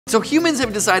So humans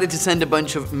have decided to send a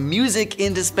bunch of music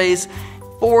into space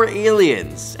for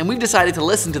aliens, and we've decided to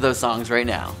listen to those songs right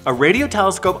now. A radio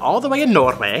telescope all the way in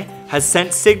Norway has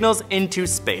sent signals into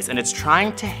space, and it's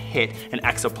trying to hit an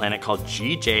exoplanet called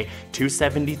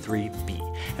GJ273b.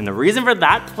 And the reason for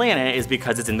that planet is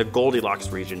because it's in the Goldilocks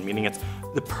region, meaning it's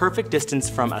the perfect distance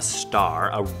from a star,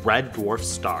 a red dwarf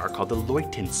star called the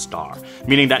Luyten star,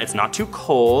 meaning that it's not too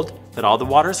cold, that all the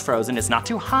water's frozen, it's not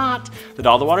too hot, that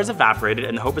all the water's evaporated,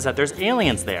 and the hope is that there's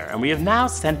aliens there, and we have now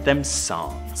sent them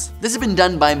songs. This has been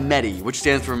done by METI, which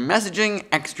stands for Messaging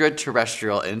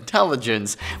Extraterrestrial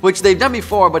Intelligence, which they've done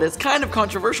before, but it's kind of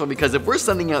controversial because if we're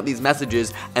sending out these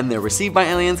messages and they're received by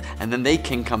aliens and then they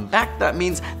can come back, that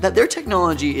means that their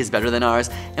technology is better than ours,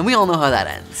 and we all know how that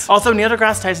ends. Also, Neil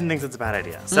deGrasse Tyson thinks it's a bad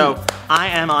idea, so I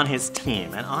am on his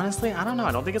team, and honestly, I don't know,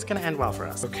 I don't think it's gonna end well for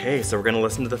us. Okay, so we're gonna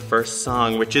listen to the first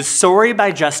song, which is Sorry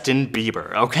by Justin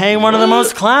Bieber, okay? One of the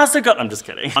most classic, I'm just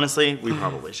kidding. Honestly, we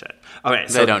probably should. Okay,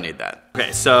 so they don't need that.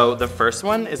 Okay, so the first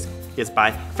one is by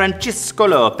Francisco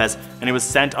Lopez, and it was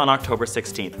sent on October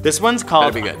 16th. This one's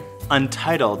called Better be good.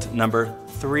 Untitled, number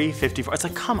 354. It's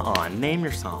like, come on, name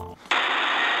your song.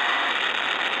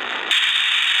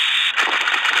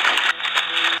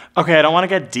 Okay, I don't want to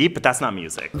get deep, but that's not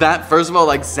music. That, first of all,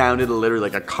 like sounded literally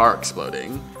like a car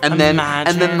exploding. And then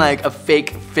like a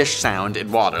fake fish sound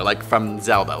in water, like from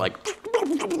Zelda, like.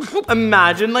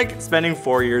 Imagine like spending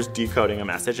 4 years decoding a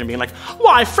message and being like,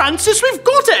 why, Francis, we've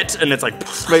got it! And it's like,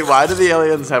 wait, why do the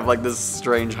aliens have like this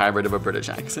strange hybrid of a British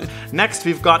accent? Next,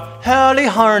 we've got Holly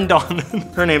Herndon.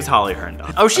 Her name's Holly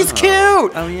Herndon. Oh, she's cute!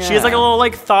 Oh, yeah. She has like a little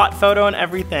like thought photo and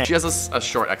everything. She has a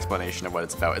short explanation of what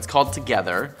it's about. It's called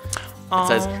Together. It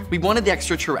says, we wanted the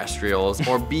extraterrestrials,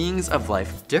 or beings of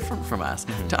life different from us,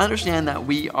 to understand that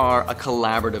we are a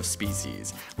collaborative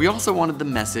species. We also wanted the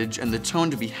message and the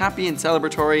tone to be happy and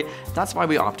celebratory. That's why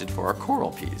we opted for a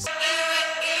choral piece.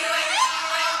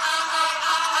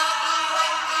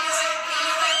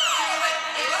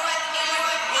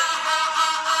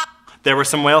 There were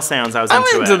some whale sounds, I was I'm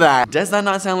into into it. that. Does that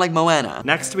not sound like Moana?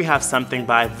 Next, we have something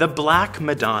by The Black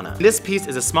Madonna. This piece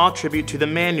is a small tribute to the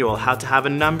manual, How to Have a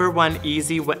 #1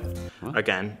 Easy Way.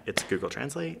 Again, it's Google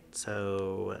Translate,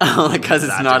 so... Oh, because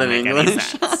it's not in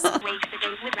English?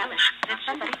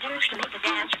 Somebody dares to make a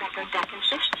dance record that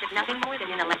consists of nothing more than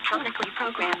an electronically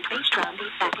programmed bass drum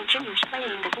beat that continues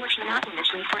playing the chords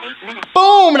monotonously for 8 minutes.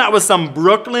 Boom! That was some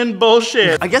Brooklyn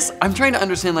bullshit. I guess I'm trying to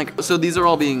understand, like, so these are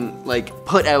all being, like,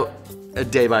 put out a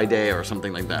day by day or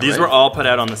something like that, These right? were all put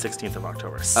out on the 16th of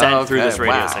October, sent through this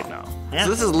radio signal. Yeah. So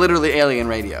this is literally alien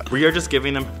radio. We are just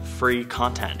giving them free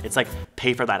content. It's like,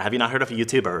 pay for that. Have you not heard of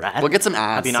YouTube Red? We'll get some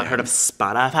ads. Have you not soon. heard of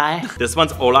Spotify? This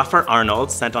one's Olafur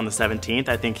Arnold, sent on the 17th.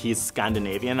 I think he's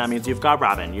Scandinavian. That means you've got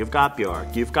Robin, you've got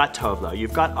Björk, you've got Tovlo,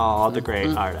 you've got all the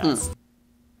great artists.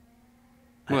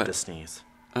 I had to sneeze.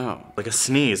 Oh. Like a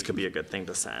sneeze could be a good thing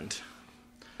to send.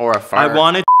 Or a fart.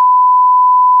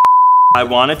 I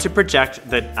wanted to project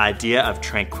the idea of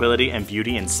tranquility and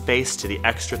beauty in space to the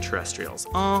extraterrestrials.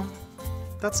 Oh,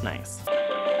 that's nice.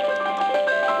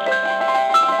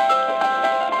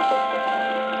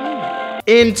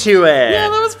 Into it. Yeah,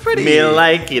 that was pretty. Me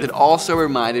like it. It also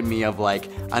reminded me of like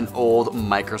an old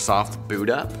Microsoft boot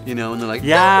up, you know, and they're like,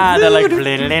 yeah, they're like,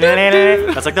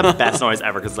 that's like the best noise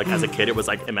ever, because like as a kid it was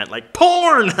like, it meant like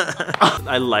porn.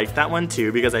 I like that one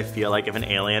too, because I feel like if an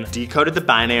alien decoded the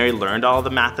binary, learned all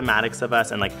the mathematics of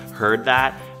us, and like heard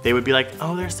that, they would be like,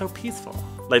 oh, they're so peaceful.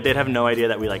 Like they'd have no idea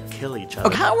that we like kill each other.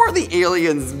 Okay, how are the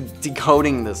aliens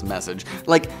decoding this message?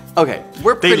 Like, okay,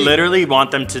 we're pretty... They literally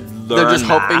want them to learn They're just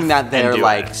math hoping that they're and do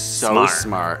like it. so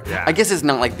smart. Yeah. I guess it's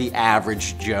not like the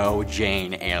average Joe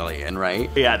Jane alien, right?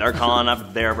 Yeah, they're calling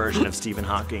up their version of Stephen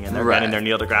Hawking, and they're getting their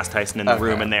Neil deGrasse Tyson in the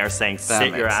room, and they're saying,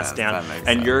 sit your ass down,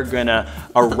 and you're gonna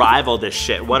arrival this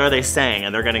shit. What are they saying?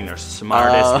 And they're getting their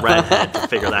smartest redhead to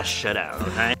figure that shit out,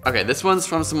 okay? Okay, this one's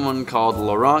from someone called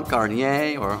Laurent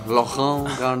Garnier, or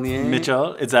Laurent Garnier.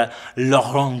 Mitchell, it's a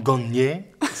Laurent Garnier.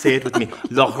 Say it with me,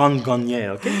 Laurent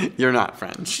Garnier, okay? You're not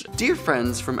French. Dear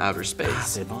friends from outer space,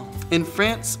 C'est bon. in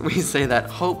France, we say that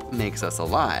hope makes us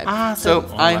alive. So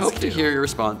I hope to hear your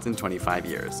response in 25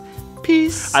 years.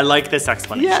 Peace. I like this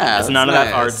explanation. Yeah, it's none of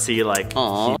that nice. artsy, like,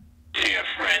 Aww. Dear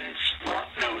friends, what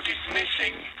note is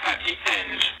missing at the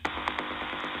end?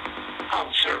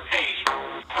 Answer A,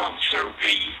 answer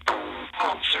B,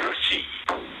 answer C.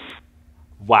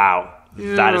 wow.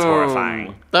 That is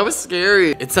horrifying. That was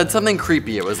scary. It said something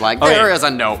creepy. It was like, there is a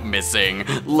note missing.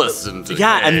 Listen to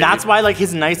Yeah, me. and that's why like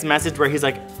his nice message where he's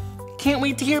like, can't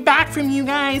wait to hear back from you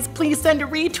guys. Please send a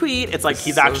retweet. It's like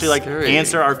he's so actually like, scary.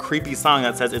 answer our creepy song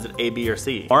that says, is it A, B, or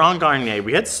C? Or on Garnier,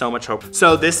 we had so much hope.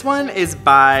 So this one is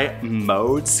by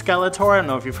Mode Skeletor. I don't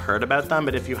know if you've heard about them,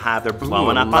 but if you have, they're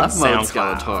blowing up on Love Mode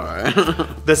SoundCloud.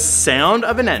 Skeletor. The sound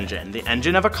of an engine, the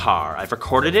engine of a car. I've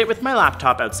recorded it with my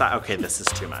laptop outside. Okay, this is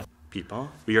too much. People,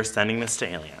 we are sending this to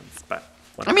aliens, but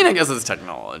whatever. I mean, I guess it's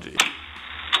technology.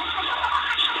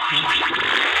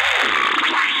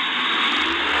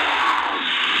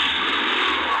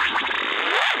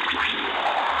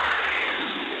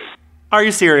 Are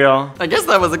you cereal? I guess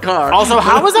that was a car. Also,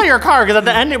 how was that your car? Because at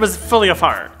the end, it was fully a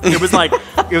fart. It was like,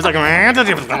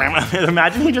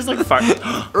 imagine he just like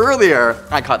farted. Earlier,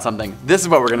 I caught something. This is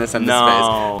what we're gonna send to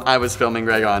No. space. I was filming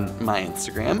Greg on my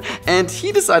Instagram, and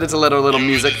he decided to let our little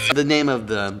music. The name of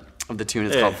the tune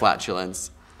is called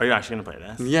Flatulence. Are you actually gonna play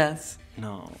this? Yes.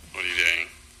 No. What are you doing?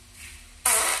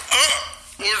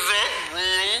 Was that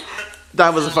real?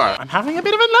 That was a fart. I'm having a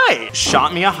bit of a night.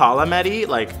 Shot me a holla, Medi.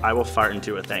 Like, I will fart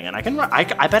into a thing. And I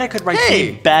bet I could write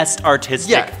Hey. the best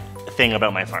artistic Yeah. thing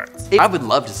about my farts. I would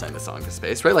love to send a song to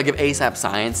space, right? Like if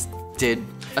ASAPSCIENCE did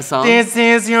a song. This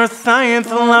is your science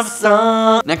love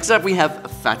song. Next up, we have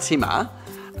Fatima,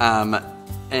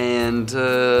 and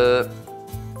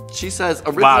she says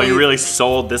originally. Wow, you really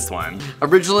sold this one.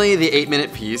 Originally, the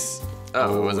 8-minute piece.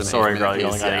 Oh, it was an sorry, 8-minute girl, you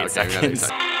piece. only got 8 okay, we got 8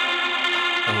 seconds.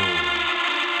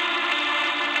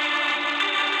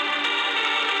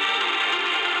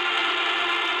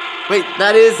 Wait,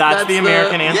 that's the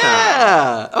American anthem.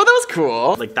 Yeah. Oh, that was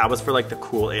cool. Like, that was for like the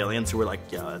cool aliens who were like,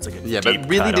 yeah, that's like a Yeah, deep but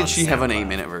really, cut did on she have an SoundCloud.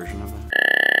 8-minute version of that?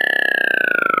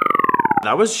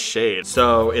 That was shade.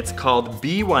 So it's called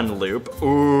B1 Loop.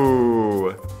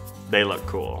 Ooh, they look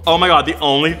cool. Oh my God, the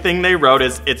only thing they wrote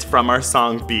is it's from our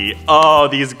song B. Oh,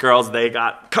 these girls, they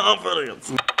got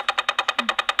confidence.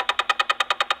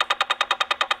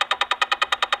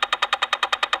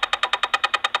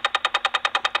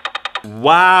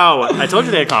 Wow, I told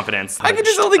you they had confidence. I could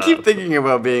just only keep thinking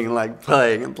about being like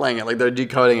playing and playing it, like they're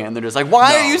decoding it, and they're just like,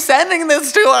 why are you sending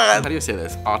this to us? How do you say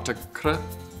this? Autocrat?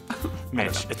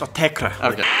 Mitch, it's a tekra.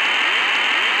 Okay.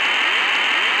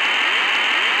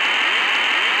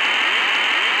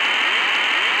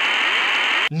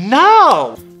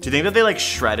 No! Do you think that they like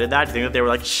shredded that? Do you think that they were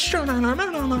like,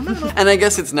 And I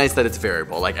guess it's nice that it's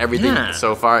variable. Like everything Yeah.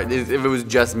 so far, if it was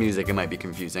just music, it might be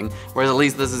confusing. Whereas at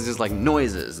least this is just like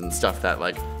noises and stuff that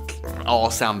like all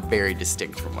sound very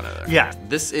distinct from one another. Yeah.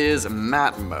 This is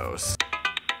Matmos.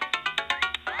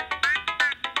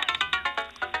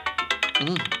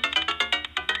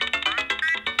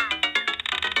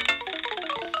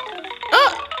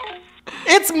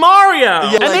 It's Mario!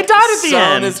 and they died at the so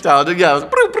end. nostalgic. Yeah, it was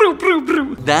broo, broo, broo,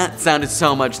 broo. That sounded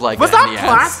so much like Was the that NES.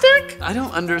 plastic? I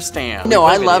don't understand. No, play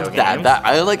I video loved that. games. That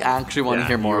I like actually want to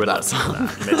hear you more of would that listen to song.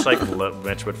 that.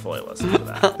 Mitch would fully listen to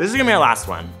that. This is gonna be our last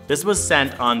one. This was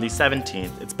sent on the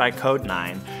 17th. It's by Code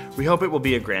 9. We hope it will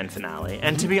be a grand finale.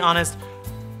 And to be honest,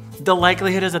 the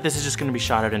likelihood is that this is just gonna be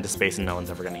shot out into space and no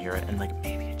one's ever gonna hear it. And like,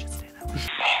 maybe it should stay that way.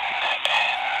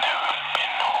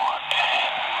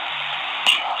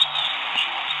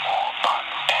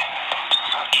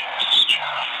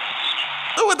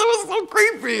 Oh, that was so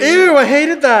creepy. Ew, I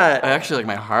hated that. I actually like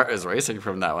my heart is racing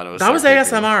from that one. It was That so was creepy.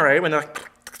 ASMR, right? When they're like,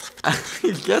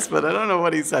 Yes, but I don't know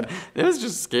what he said. It was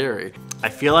just scary. I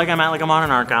feel like I'm at like a modern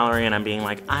art gallery and I'm being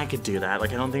like, I could do that.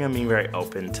 Like, I don't think I'm being very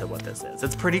open to what this is.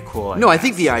 It's pretty cool. No, I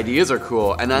think the ideas are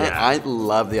cool, and Yeah. I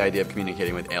love the idea of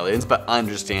communicating with aliens, but I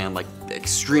understand like the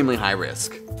extremely high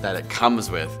risk that it comes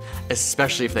with,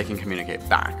 especially if they can communicate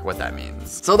back what that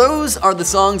means. So those are the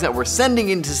songs that we're sending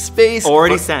into space.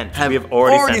 Already but sent. Have We have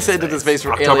already sent into space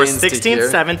for October aliens 16th, to hear.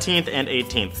 17th, and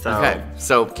 18th. So, Okay,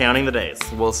 so counting the days.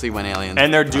 we'll see when aliens.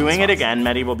 And they're run doing the it songs. again.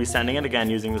 Medi will be sending it again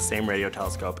using the same radio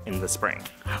telescope in the spring.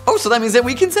 Oh, so that means that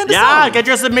we can send a Yeah, song. get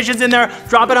your submissions in there.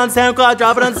 Drop it on SoundCloud.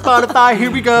 Drop it on Spotify.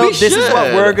 Here we go. We This is what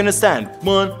should. we're gonna send.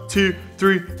 1, 2,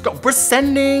 3, go. We're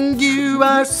sending you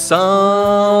our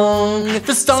song.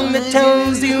 The song that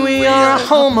tells you we are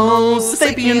homo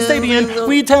sapien sapien.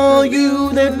 We tell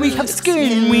you that we have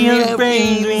skin, we have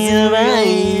brains, we have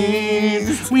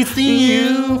eyes. We see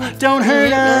you, don't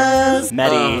hurt us.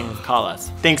 Medi, call us.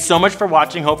 Thanks so much for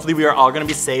watching. Hopefully we are all gonna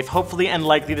be safe. Hopefully and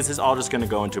likely this is all just gonna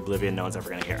go into oblivion. No one's ever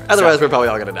gonna hear it. Otherwise, we're probably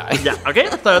all gonna die. Yeah, okay.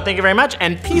 So thank you very much,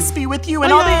 and peace be with you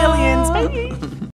and all the aliens. Bye.